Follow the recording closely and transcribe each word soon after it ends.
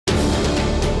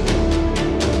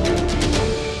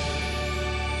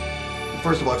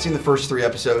first of all, I've seen the first 3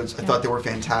 episodes. I thought they were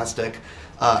fantastic.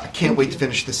 I can't wait to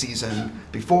finish the season.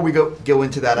 Before we go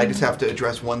into that, I just have to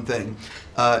address one thing.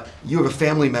 You have a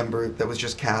family member that was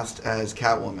just cast as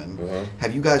Catwoman.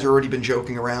 Have you guys already been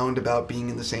joking around about being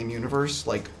in the same universe,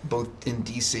 like both in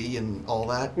DC and all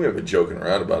that? We haven't been joking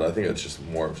around about it. I think it's just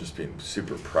more of just being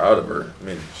super proud of her. I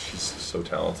mean, she's so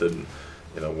talented,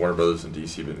 and Warner Brothers and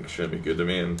DC have been extremely good to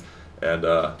me, and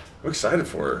I'm excited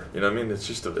for her. You know what I mean? It's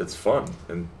just it's fun,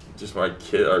 and just my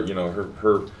kid,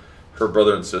 or her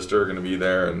brother and sister are going to be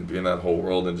there and be in that whole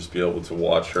world and just be able to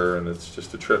watch her, and it's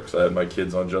just a trip. Because I had my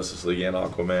kids on Justice League and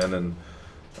Aquaman, and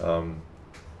it's going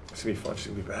to be fun. She's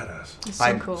going to be badass. It's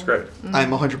so cool. It's great. I'm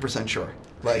 100% sure.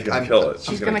 Like, she's going to kill it.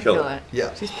 She's going to kill it.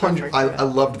 Yeah, she's perfect. I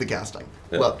loved the casting.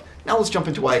 Yeah. Loved. Now let's jump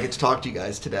into why I get to talk to you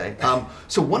guys today.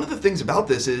 So one of the things about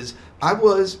this is there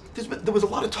was a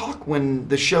lot of talk when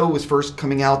the show was first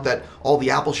coming out that all the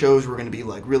Apple shows were going to be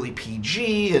like really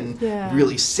PG and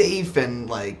really safe and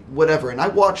like whatever. And I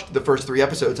watched the first 3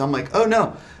 episodes. I'm like, oh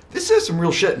no, this has some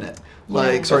real shit in it.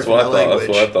 Like, sorry for my language.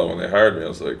 That's what I thought when they hired me. I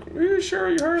was like, are you sure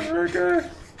you hired the right guy?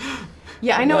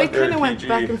 Yeah, I know it kind of went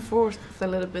back and forth a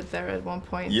little bit there at one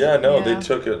point. Yeah, no, they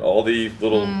took it, all the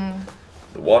little,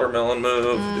 the watermelon move,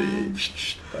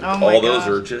 all those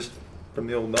are just from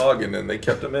the old noggin, and they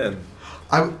kept them in.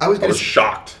 I was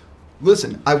shocked.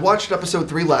 Listen, I watched episode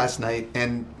 3 last night,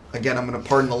 and again, I'm going to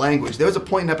pardon the language. There was a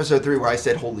point in episode 3 where I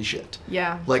said, holy shit.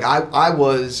 Yeah. Like, I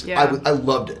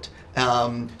loved it.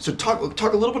 So talk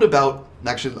a little bit about,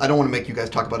 actually, I don't want to make you guys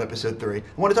talk about episode 3. I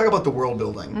want to talk about the world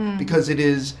building, because it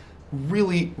is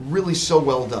really, really so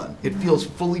well done. It feels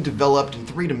fully developed and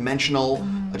 3-dimensional,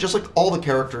 just like all the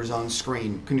characters on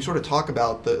screen. Can you sort of talk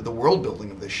about the world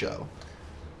building of this show?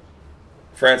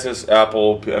 Francis,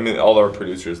 Apple, I mean, all our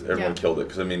producers, everyone killed it.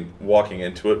 Because, I mean, walking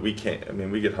into it, we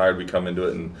get hired, we come into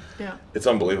it, and it's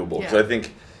unbelievable. Because I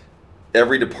think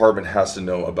every department has to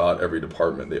know about every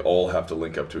department. They all have to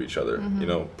link up to each other.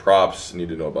 Props need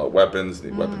to know about weapons.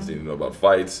 Weapons need to know about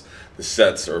fights. The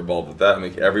sets are involved with that. I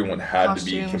mean, everyone had to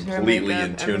be completely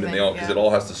in tune, and because it all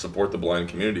has to support the blind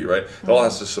community, right? It all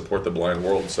has to support the blind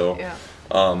world. So,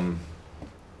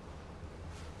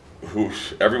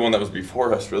 everyone that was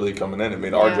before us really coming in, it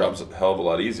made our jobs a hell of a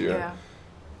lot easier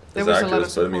as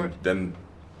actors. But I mean, then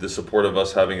the support of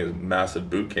us having a massive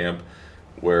boot camp,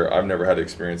 where I've never had to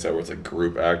experience that, where it's like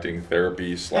group acting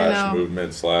therapy /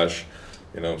 movement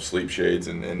 / sleep shades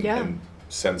and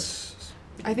sense.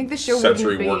 I think the show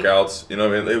sensory workouts.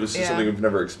 It was just something we've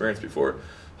never experienced before.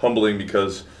 Humbling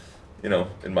because, in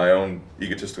my own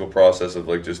egotistical process of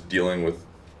like just dealing with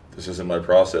this isn't my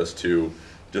process, to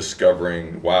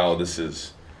discovering, wow, this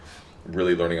is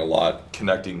really learning a lot,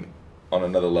 connecting on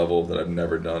another level that I've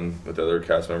never done with other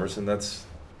cast members, and it's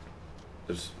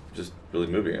just really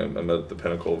moving. I'm at the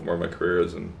pinnacle of where my career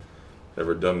is, and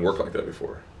never done work like that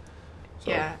before.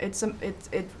 So. Yeah,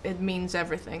 it means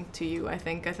everything to you. I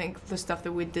think the stuff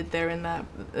that we did there in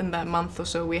that month or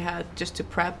so we had just to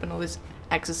prep, and all these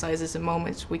exercises and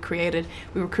moments we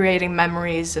were creating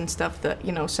memories and stuff that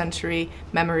sensory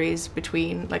memories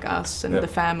between like us and the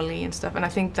family and stuff. And I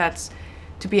think that's,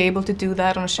 to be able to do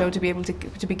that on a show, to be able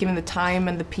to be given the time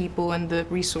and the people and the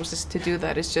resources to do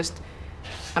that is just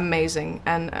amazing.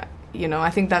 And I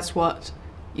think that's what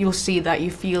you'll see, that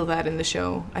you feel that in the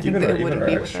show. I think that it wouldn't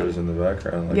be extras in the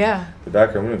background. Like the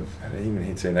background. I even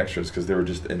hate saying extras because they were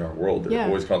just in our world. They were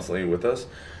always constantly with us.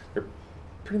 They're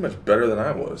pretty much better than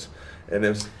I was. And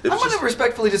I'm going to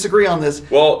respectfully disagree on this.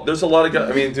 Well, there's a lot of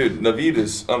guys. I mean, dude, Naveed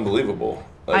is unbelievable.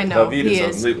 Like, I know Naveed is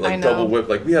unbelievable. Like double whip.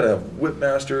 Like we had to have whip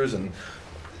masters, and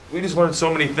we just learned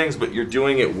so many things. But you're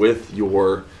doing it with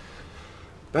your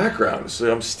background. So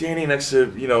I'm standing next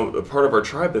to a part of our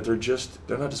tribe that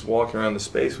they're not just walking around the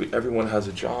space. Everyone has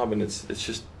a job, and it's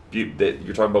just that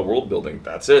you're talking about world building.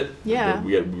 That's it. Yeah.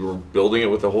 We were building it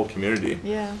with the whole community.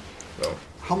 Yeah. So.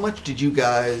 How much did you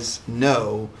guys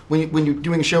know when you're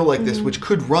doing a show like this, which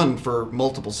could run for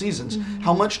multiple seasons?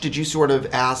 How much did you sort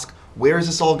of ask, where is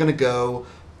this all going to go?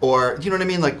 Or, you know what I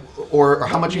mean? Like, or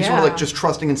how much are you sort of like just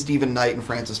trusting in Stephen Knight and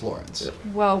Francis Lawrence? Yeah.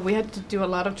 Well, we had to do a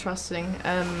lot of trusting.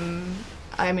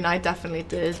 I mean, I definitely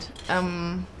did.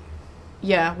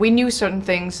 We knew certain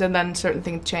things, and then certain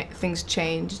things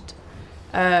changed.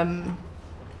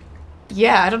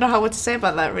 I don't know what to say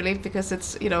about that, really, because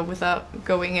it's, without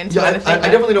going into anything. I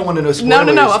definitely don't want to know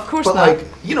spoilers. No, of course but not.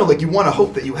 But you want to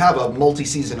hope that you have a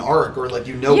multi-season arc, or like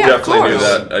Yeah, definitely knew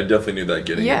that. I definitely knew that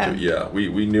getting into it. Yeah,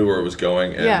 we knew where it was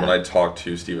going, and when I talked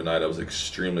to Stephen Knight, I was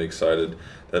extremely excited.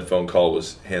 That phone call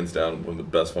was hands down one of the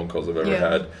best phone calls I've ever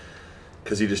had,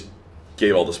 because he just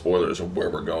gave all the spoilers of where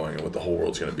we're going and what the whole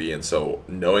world's going to be, and so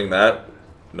knowing that,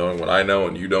 knowing what I know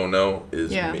and you don't know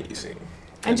is amazing.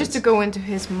 And just to go into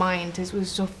his mind, it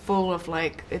was so full of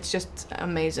like, it's just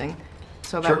amazing.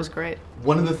 So that was great.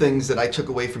 One of the things that I took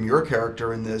away from your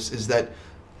character in this is that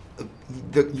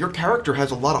your character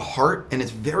has a lot of heart and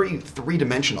it's very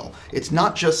three-dimensional. It's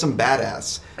not just some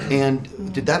badass.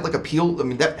 And did that like appeal? I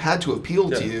mean, that had to appeal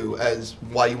to you as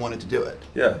why you wanted to do it.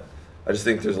 Yeah. I just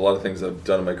think there's a lot of things I've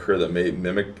done in my career that may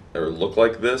mimic or look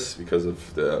like this because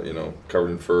of the, you know, covered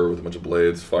in fur with a bunch of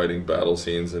blades, fighting, battle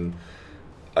scenes, and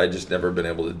I just never been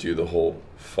able to do the whole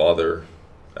father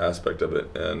aspect of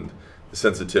it and the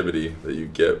sensitivity that you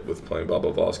get with playing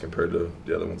Baba Voss compared to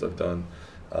the other ones I've done.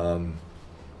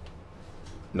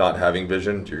 Not having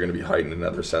vision, you're going to be heightened in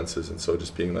other senses, and so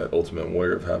just being that ultimate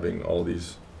warrior of having all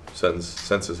these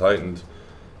senses heightened.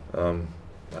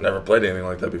 I never played anything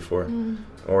like that before,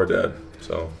 or dad,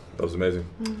 so that was amazing.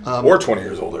 Or 20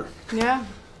 years older. Yeah.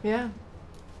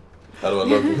 How do I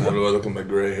look? How do I look with my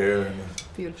gray hair?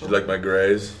 Beautiful. Do you like my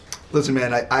grays? Listen,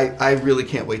 man, I really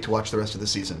can't wait to watch the rest of the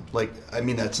season. Like, I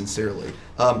mean that sincerely.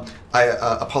 I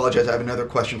apologize. I have another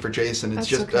question for Jason. It's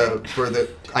That's just okay. for the.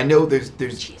 I know there's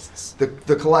Jesus.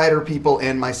 the Collider people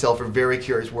and myself are very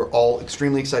curious. We're all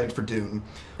extremely excited for Dune.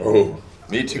 Oh,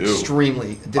 me too.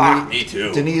 Extremely. Denis, me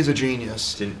too. Denis is a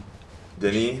genius.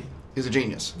 Denis is a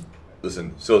genius.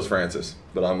 Listen, so is Francis,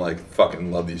 but I'm like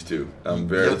fucking love these two.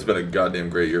 It's been a goddamn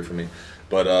great year for me.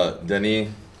 But Denis,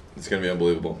 it's gonna be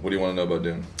unbelievable. What do you want to know about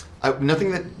Dune?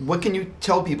 What can you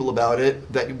tell people about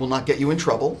it that will not get you in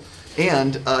trouble?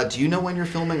 And do you know when you're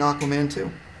filming Aquaman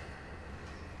 2?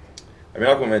 I mean,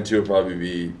 Aquaman 2 will probably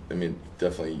be,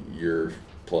 definitely a year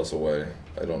plus away.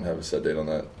 I don't have a set date on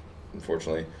that,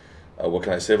 unfortunately. What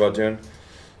can I say about Dune?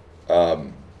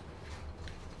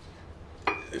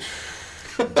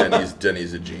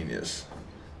 Denis a genius,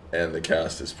 and the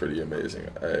cast is pretty amazing.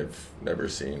 I've never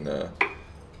seen.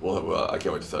 Well, I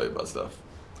can't wait to tell you about stuff.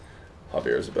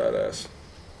 Javier's a badass.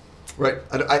 Right.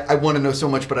 I want to know so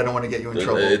much, but I don't want to get you in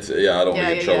trouble. I don't want to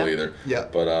get in trouble either. Yeah.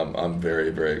 But I'm very,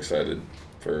 very excited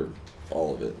for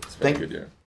all of it. It's been a good year.